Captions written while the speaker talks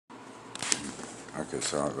Okay,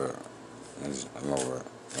 so look, I know what,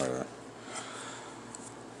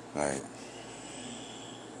 like,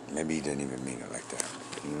 maybe he didn't even mean it like that.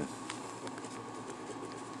 You know?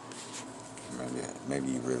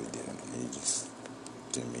 Maybe he really didn't. He just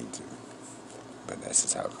didn't mean to. But that's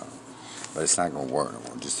his outcome. But it's not gonna work no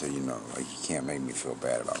more. Just so you know, like you can't make me feel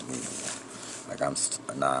bad about me anymore. Like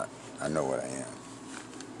not. I know what I am.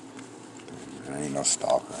 I ain't no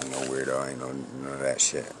stalker. I ain't no weirdo. I ain't no none of that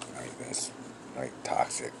shit. Like that's like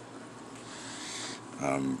toxic.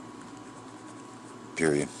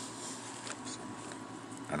 Period. So,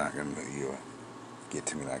 I'm not gonna let you get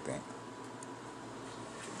to me like that.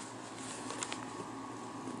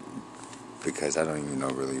 Because I don't even know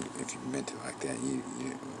really if you meant it like that. You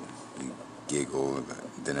giggle,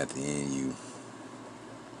 then at the end you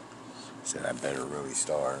said I better really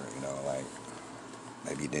start. You know, like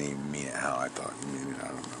maybe you didn't even mean it how I thought you meant it. I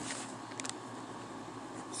don't know.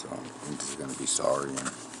 So I'm just gonna be sorry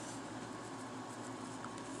and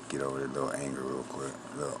get over that little anger real quick,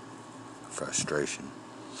 a little frustration.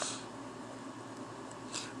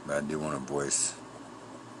 But I do want to voice.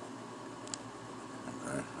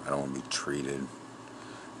 Okay? I don't want to be treated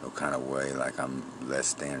no kind of way like I'm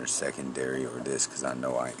less than or secondary or this, because I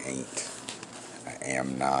know I ain't. I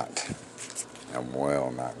am not. I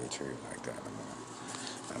will not be treated like that anymore.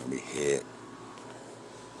 I'm gonna be hit.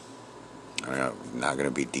 I'm not gonna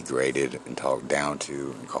be degraded and talked down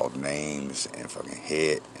to and called names and fucking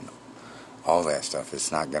hit and all that stuff.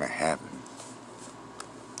 It's not gonna happen.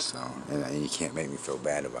 So, and you can't make me feel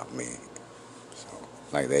bad about me. So,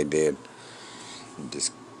 like they did,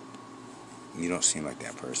 just you don't seem like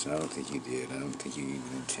that person. I don't think you did. I don't think you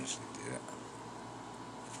even intentionally did it.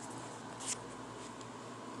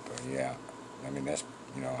 But yeah, I mean that's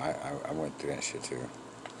I went through that shit too.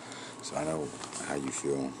 So I know how you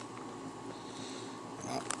feel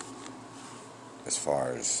uh, as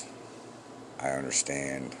far as I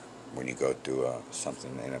understand when you go through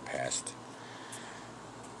something in a past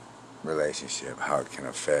relationship, how it can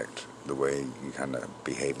affect the way you kind of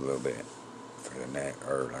behave a little bit for the next,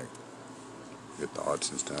 or like your thoughts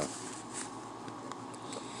and stuff.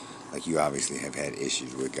 Like you obviously have had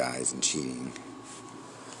issues with guys and cheating,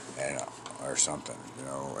 and or something,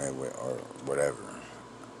 or whatever.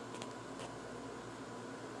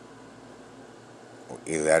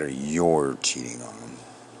 Either that or you're cheating on them.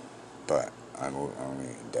 But I won't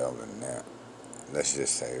even delve in that. Let's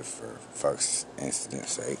just say, for fuck's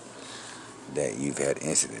incident's sake, that you've had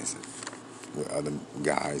incidents with other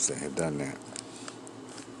guys that have done that.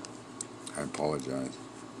 I apologize.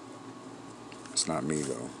 It's not me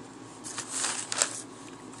though.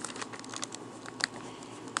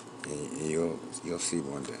 You'll see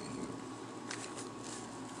one day.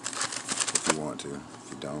 If you want to. If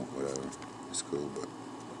you don't, whatever. It's cool, but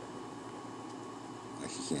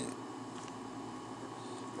like you can't.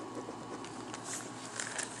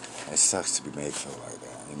 It sucks to be made feel like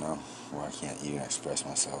that, where I can't even express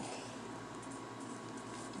myself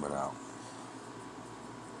without.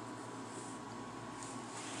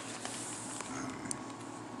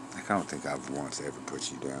 Like I don't think I've once ever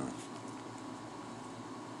put you down.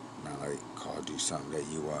 Not like called you something that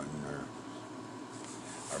you wasn't,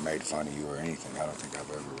 or made fun of you or anything. I don't think I've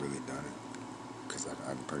ever really done it, because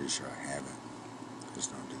I'm pretty sure I haven't. I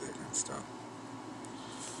just don't do that kind of stuff.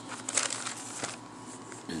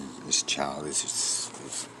 It's childish.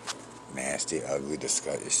 It's nasty, ugly,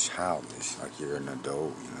 disgusting. It's childish. Like you're an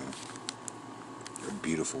adult, You're a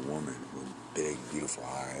beautiful woman with big, beautiful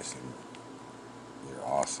eyes, and you're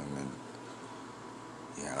awesome, and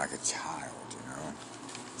you're like a child,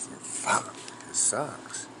 It's like, fuck, it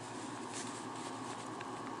sucks.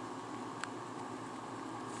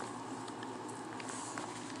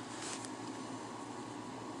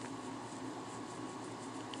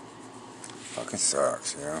 Fucking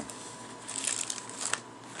sucks,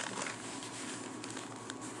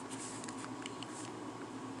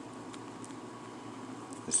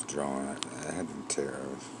 This drawing, I had them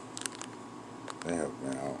tears. They helped me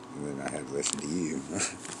out, and then I had to listen to you.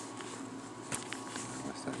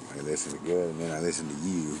 I listened to good, and then I listened to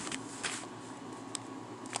you.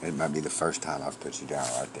 It might be the first time I've put you down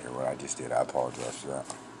right there. What I just did, I apologize for that.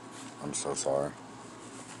 I'm so sorry.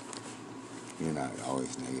 You're not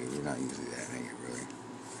always negative. You're not usually that negative, really.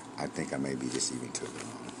 I think I may be just even too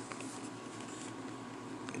long.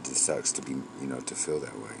 It just sucks to be, to feel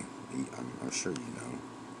that way. I'm sure you know.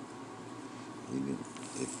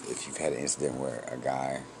 If you've had an incident where a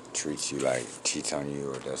guy treats you like, cheats on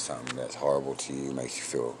you, or does something that's horrible to you, makes you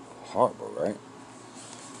feel horrible, right?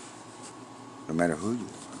 No matter who you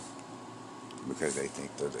are. because they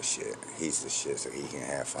think they're the shit. He's the shit, so he can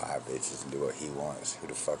have 5 bitches and do what he wants. Who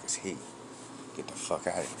the fuck is he? Get the fuck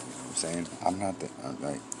out of here. You know what I'm saying? I'm not the. I'm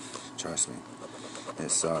like, trust me, it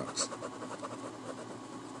sucks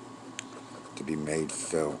to be made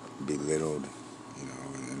feel belittled, you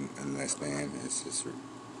know, and less than. It's just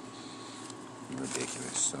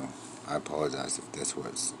ridiculous. So I apologize if that's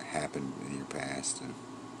what's happened in your past,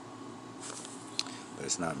 but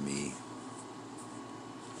it's not me.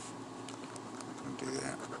 Don't do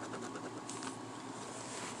that.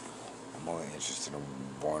 I'm only interested in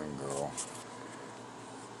one girl.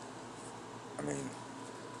 I mean,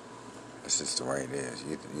 it's just the way it is.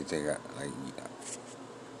 You think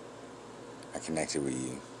I connected with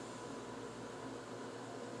you?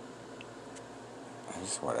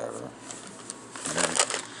 It's whatever.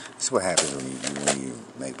 This is what happens when you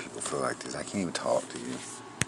make people feel like this. I can't even talk to you.